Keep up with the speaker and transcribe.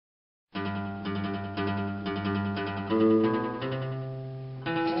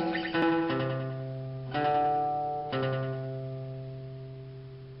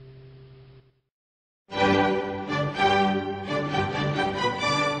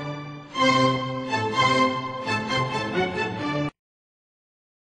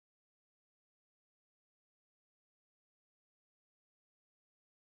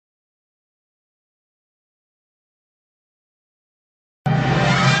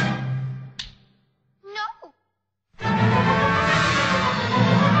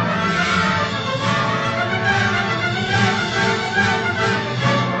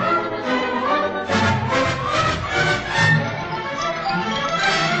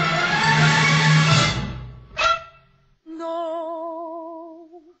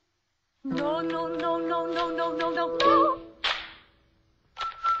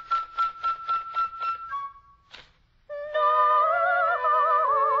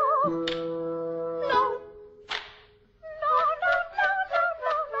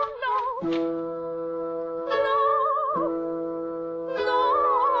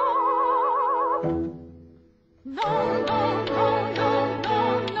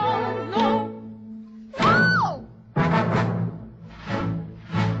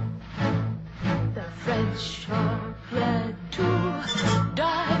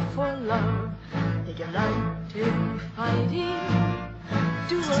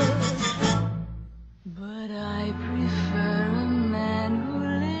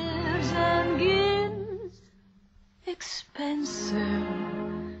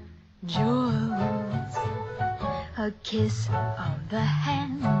A kiss on the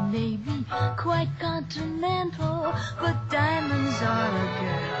hand may be quite continental, but diamonds are a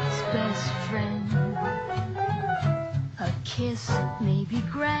girl's best friend. A kiss may be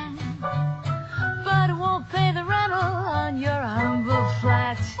grand, but it won't pay the rental on your humble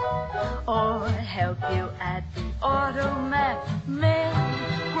flat, or help you at the automat. Men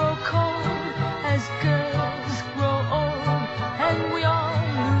grow cold as girls grow old, and we all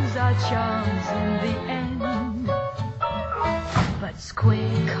lose our charms in the end. But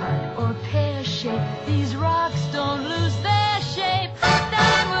square cut or pear shape, these rocks don't lose their shape.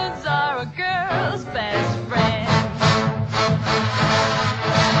 Diamonds are a girl's best friend.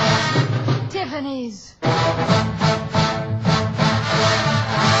 Tiffany's,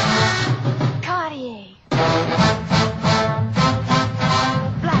 Cartier,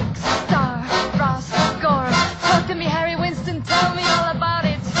 Black Star, Ross, Gore. Talk to me, Harry Winston, tell me all about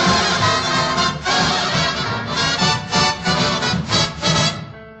it.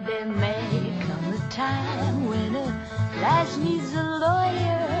 There may come a time when a lass needs a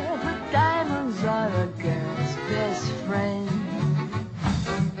lawyer, but diamonds are a girl's best friend.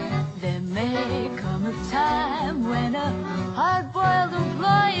 There may come a time when a hard-boiled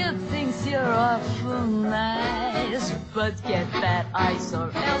employer thinks you're awful nice, but get that ice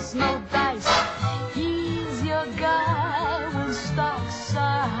or else no dice. He's your guy when stocks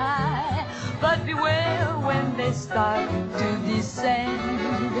are high, but beware when they start to descend.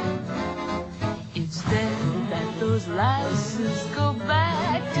 It's then that those louses go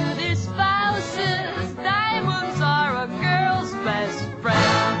back to their spouses. Diamonds are a girl's best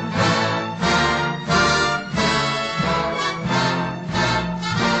friend.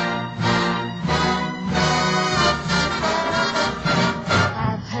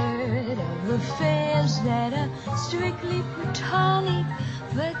 I've heard of affairs that are strictly platonic,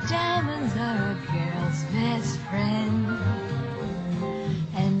 but diamonds are a girl's best friend.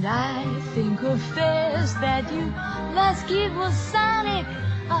 And I think affairs that you must keep Masonic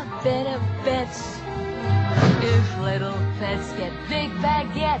are better bets. If little pets get big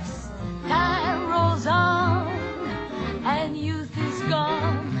baguettes, time rolls on, and youth is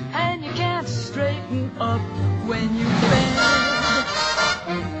gone, and you can't straighten up when you bend.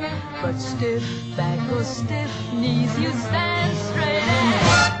 But stiff back or stiff knees, you stand straight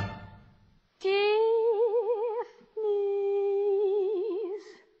ahead.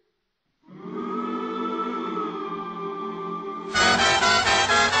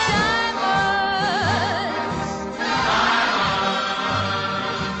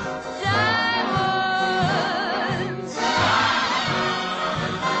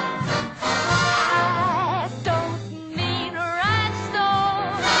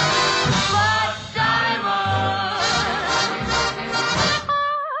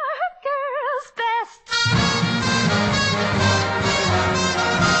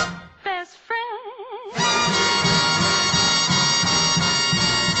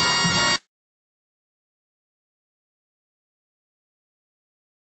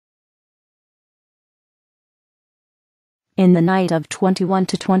 In the night of 21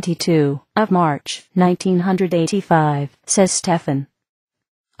 to 22 of March 1985, says Stefan,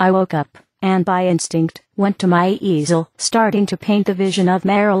 I woke up, and by instinct, went to my easel, starting to paint the vision of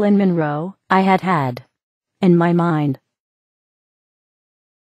Marilyn Monroe I had had in my mind.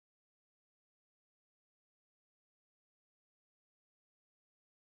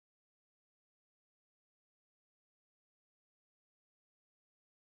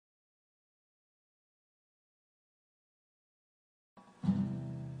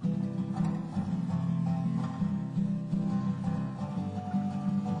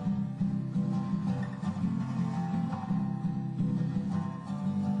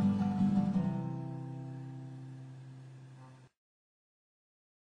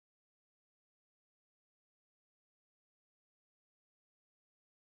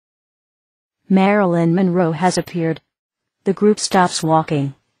 Marilyn Monroe has appeared. The group stops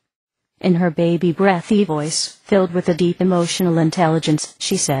walking. In her baby breathy voice, filled with a deep emotional intelligence,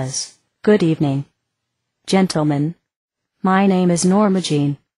 she says, "Good evening, gentlemen. My name is Norma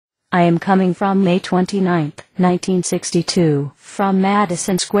Jean. I am coming from May 29, 1962, from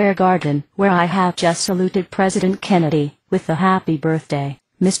Madison Square Garden, where I have just saluted President Kennedy with a happy birthday,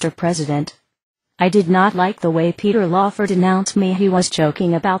 Mr. President. I did not like the way Peter Lawford announced me. He was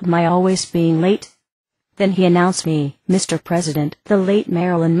joking about my always being late. Then he announced me, Mr. President, the late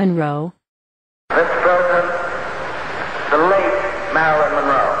Marilyn Monroe." Mr. President, the late Marilyn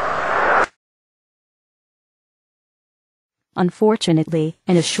Monroe. Unfortunately,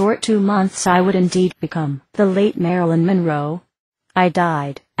 in a short 2 months I would indeed become the late Marilyn Monroe. I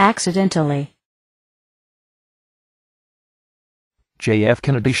died, accidentally. JF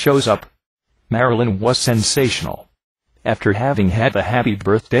Kennedy shows up. Marilyn was sensational. After having had the happy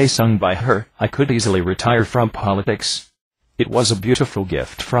birthday sung by her, I could easily retire from politics. It was a beautiful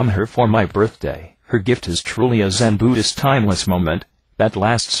gift from her for my birthday. Her gift is truly a Zen Buddhist timeless moment that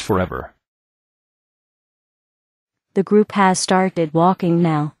lasts forever. The group has started walking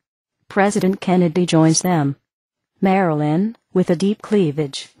now. President Kennedy joins them. Marilyn, with a deep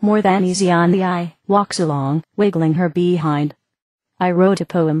cleavage, more than easy on the eye, walks along, wiggling her behind. "I wrote a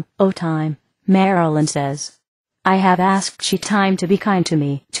poem, O time," Marilyn says. "I have asked she time to be kind to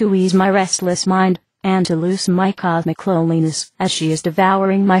me, to ease my restless mind, and to loosen my cosmic loneliness, as she is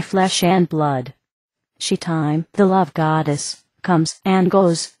devouring my flesh and blood. She time, the love goddess, comes and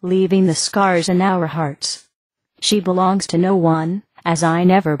goes, leaving the scars in our hearts. She belongs to no one, as I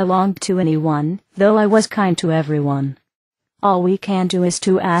never belonged to anyone, though I was kind to everyone. All we can do is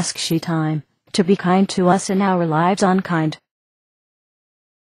to ask she time, to be kind to us in our lives unkind."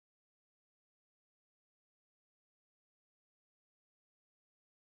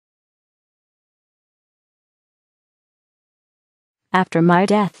 After my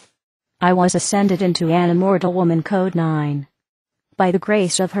death, I was ascended into an immortal woman. Code 9. By the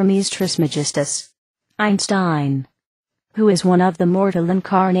grace of Hermes Trismegistus, Einstein, who is one of the mortal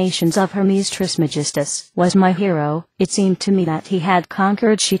incarnations of Hermes Trismegistus, was my hero. It seemed to me that he had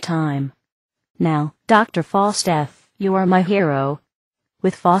conquered she-time. Now, Dr. Faustef, you are my hero.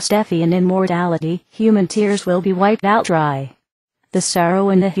 With Faustefian immortality, human tears will be wiped out dry. The sorrow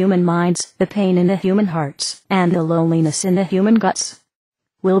in the human minds, the pain in the human hearts, and the loneliness in the human guts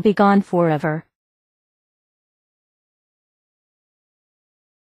will be gone forever.